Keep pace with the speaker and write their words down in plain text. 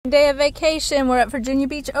day of vacation. We're at Virginia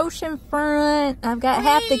Beach Oceanfront. I've got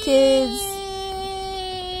half the kids.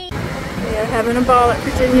 We are having a ball at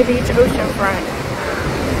Virginia Beach Oceanfront.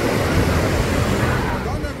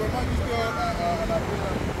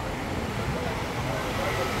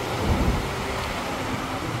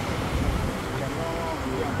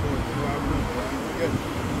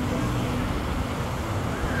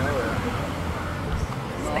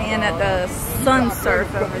 Staying at the Sun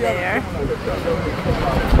Surf over there.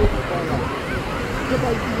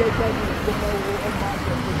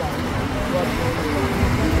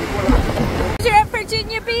 You're at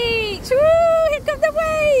Virginia Beach. Woo! Here come the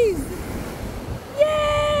waves.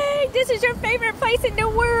 Yay! This is your favorite place in the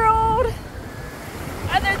world,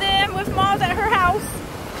 other than with Mom's at her house.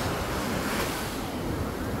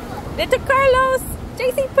 Little Carlos,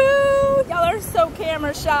 JC Poo. Y'all are so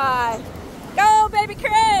camera shy. Go, baby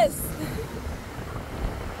Chris.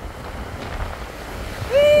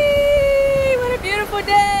 Whee! What a beautiful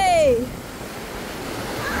day.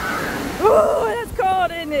 Ooh, that's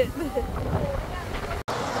cold, isn't it?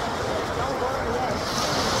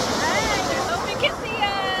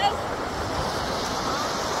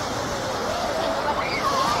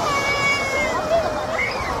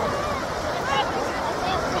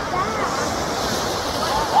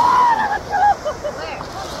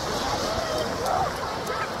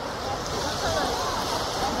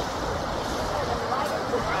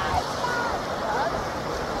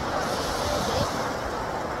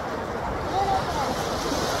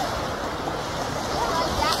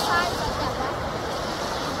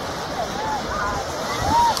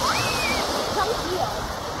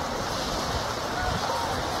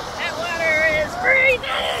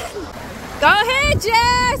 Go ahead,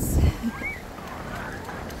 Jess!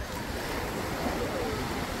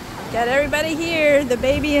 Got everybody here. The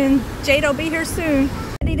baby and Jade will be here soon.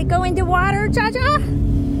 Ready to go in the water, Jaja?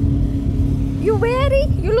 You ready?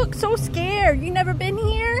 You look so scared. You never been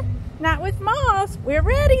here? Not with Moss. We're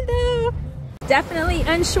ready though. Definitely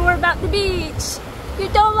unsure about the beach. You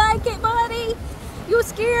don't like it, buddy? You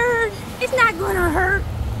scared? It's not gonna hurt.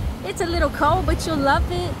 It's a little cold, but you'll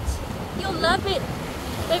love it. You'll love it.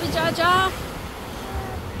 Baby Jaja.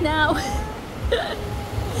 No.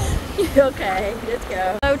 Okay, let's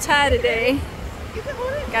go. Low tide today.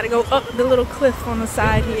 Gotta go up the little cliff on the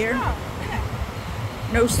side here.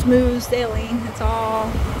 No smooth sailing. It's all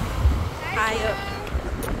high up.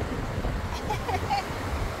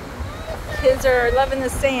 Kids are loving the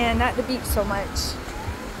sand, not the beach so much.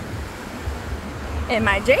 And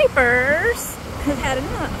my japers have had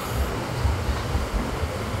enough.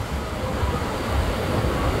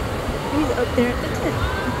 He's up there at the tent,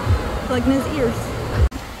 plugging his ears.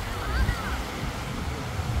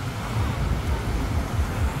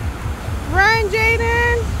 Run,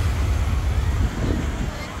 Jaden!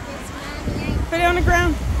 Put it on the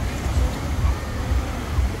ground.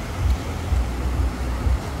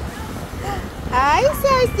 Hi,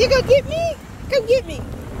 sis. You gonna get me? Come get me.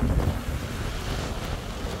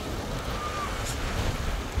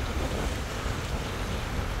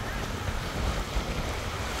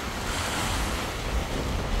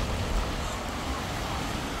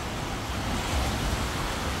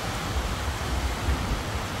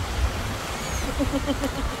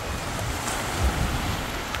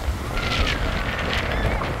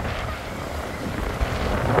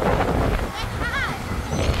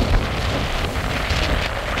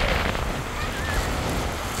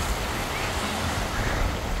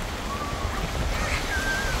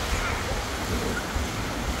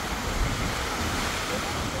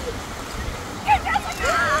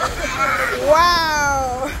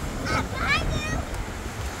 Wow!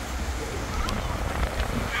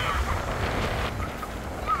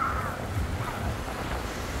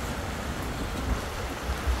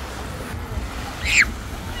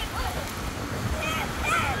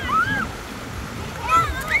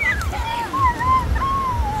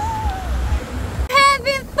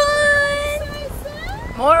 Having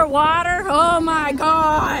fun! More water? Oh my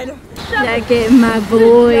God! Look at my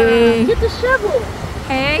boy. Get the shovel.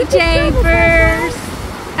 Hey, Japers.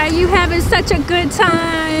 Are you having such a good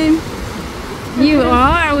time? You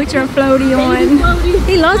are with your floaty on.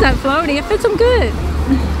 He loves that floaty. It fits him good. He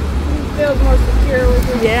feels more secure with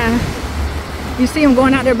it. Yeah. You see him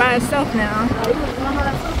going out there by himself now.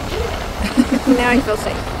 Now he feels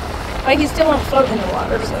safe. But he still won't float in the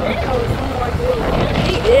water, so.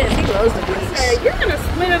 He is. He loves the beach. You're going to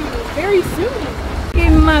swim very soon. Look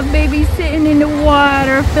at my baby sitting in the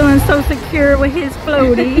water, feeling so secure with his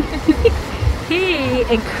floaty. He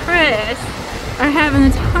and Chris are having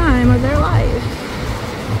the time of their life.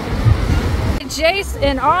 Jace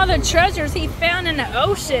and all the treasures he found in the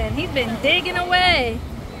ocean. He's been digging away.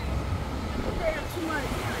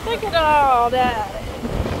 Look at all that.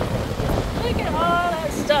 Look at all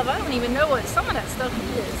that stuff. I don't even know what some of that stuff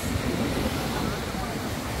is.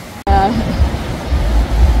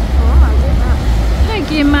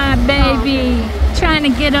 Look at my baby trying to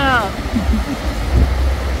get up.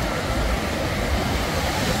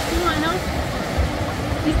 You want help?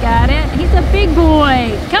 He's got it. He's a big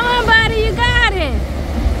boy. Come on, buddy, you got it.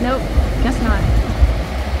 Nope, guess not.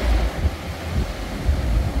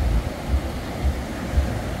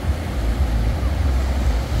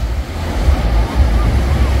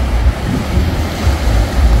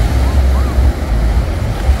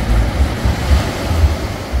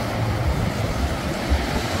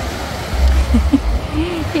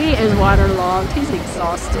 He is waterlogged. He's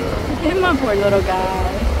exhausted. And my poor little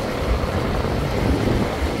guy.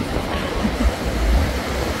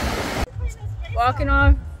 Walking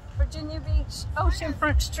on Virginia Beach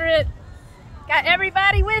oceanfront strip. Got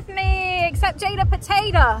everybody with me except Jada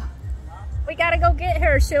Potato. We gotta go get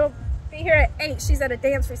her. She'll be here at 8. She's at a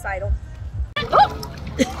dance recital. Oh!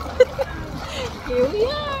 Here we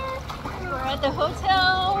are. We're at the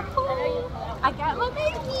hotel pool. I got my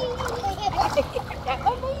baby. I got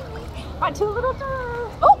my baby. My 2 little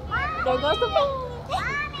girls. Oh, there goes the phone.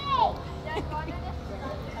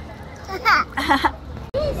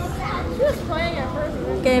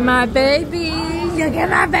 Look at my baby. Look at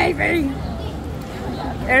my baby.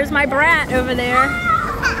 There's my brat over there.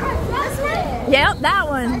 Yep, that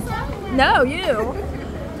one. No, you.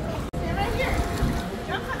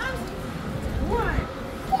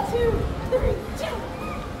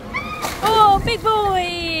 Oh, big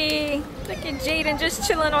boy! Look at Jaden just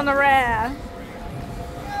chilling on the raft.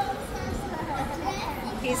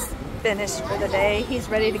 He's finished for the day. He's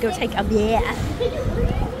ready to go take a bath.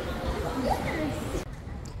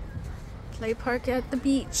 Play park at the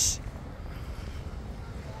beach.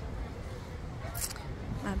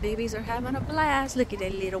 My babies are having a blast. Look at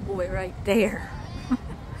that little boy right there.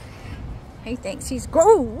 He thinks he's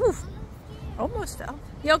gross. Almost fell.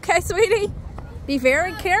 You okay, sweetie? Be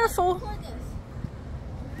very careful.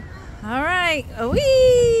 All right.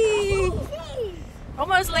 Whee!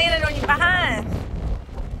 Almost landed on your behind.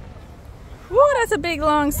 Woo, that's a big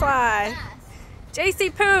long slide. JC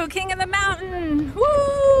Poo, King of the Mountain.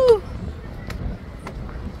 Woo!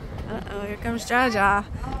 Uh-oh, here comes Jaja.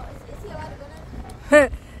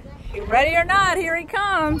 You ready or not, here he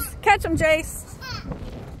comes. Catch him, Jace.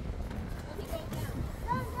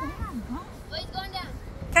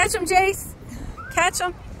 Catch him, Jace. Catch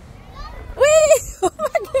him. Whee! Oh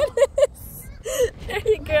my goodness. There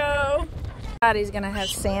you go. He's gonna have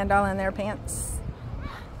sand all in their pants.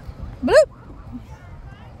 Bloop.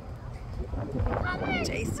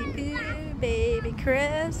 JCP, baby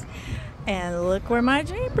Chris. And look where my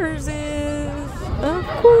Japers is. Of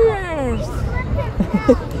course.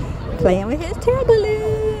 Playing with his tail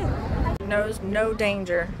balloon. Knows no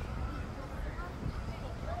danger.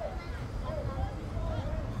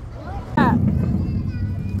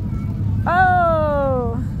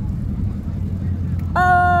 Oh.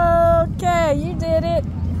 Okay, you did it.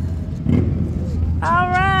 All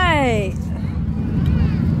right.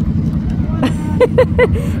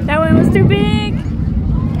 That one was too big.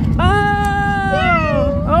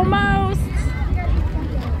 Oh, almost.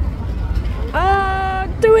 Oh,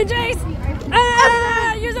 do it, Jace.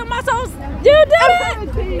 Ah, use your muscles. You did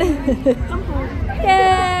it.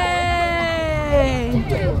 Yay.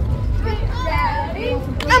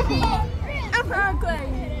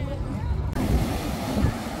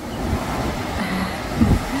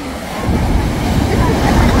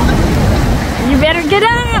 You better get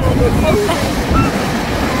up.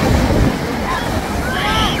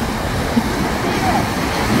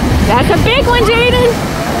 That's a big one, Jaden.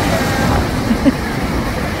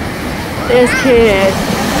 This kid.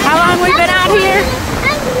 How long we been out here?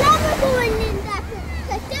 I'm never going in that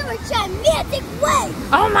because there was gigantic waves.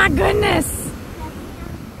 Oh my goodness.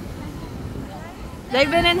 They've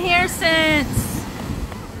been in here since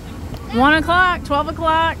 1 o'clock, 12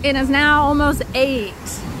 o'clock, and it's now almost 8.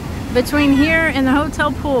 Between here and the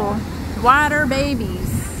hotel pool. Water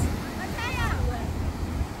babies.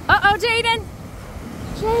 Uh-oh, Jaden.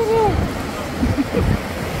 Jaden.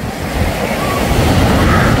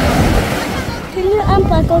 Can you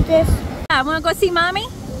unbuckle this? Yeah, wanna go see mommy?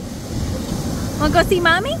 Wanna go see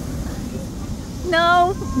mommy?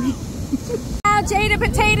 No. Now Jada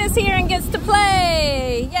Potato's here and gets to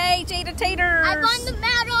play. Yay, Jada Taters. I won the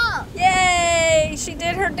medal. Yay, she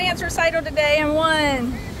did her dance recital today and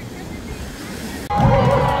won.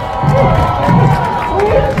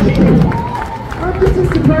 just as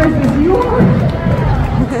surprised as you are.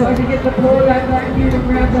 So I can get the pole guy back here to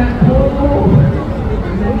grab that pole.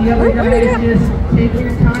 And then the other guys just take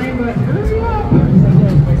your time, but hurry up.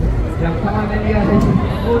 Yeah, come on, then you guys.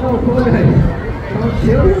 Oh no, pole guy. Don't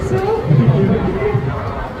kill yourself.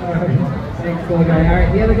 Alright, thanks, pole guy. Alright,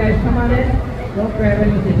 the other guys, come on in. Don't grab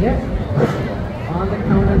anything yet. On the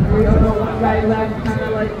count of 3. Oh no, one guy left, kind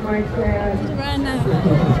of like my dad. Run out.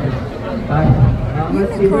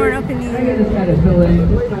 Let's see, Unicorn up in the I air. just gotta fill in.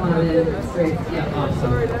 Just come on in. Great. Yeah,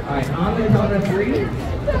 awesome. Alright, on the count of 3.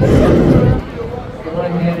 Go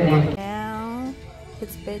ahead and. Now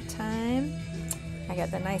it's bedtime. I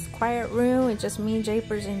got the nice quiet room. It's just me,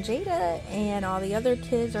 Japers, and Jada, and all the other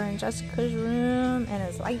kids are in Jessica's room, and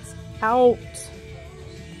it's lights out.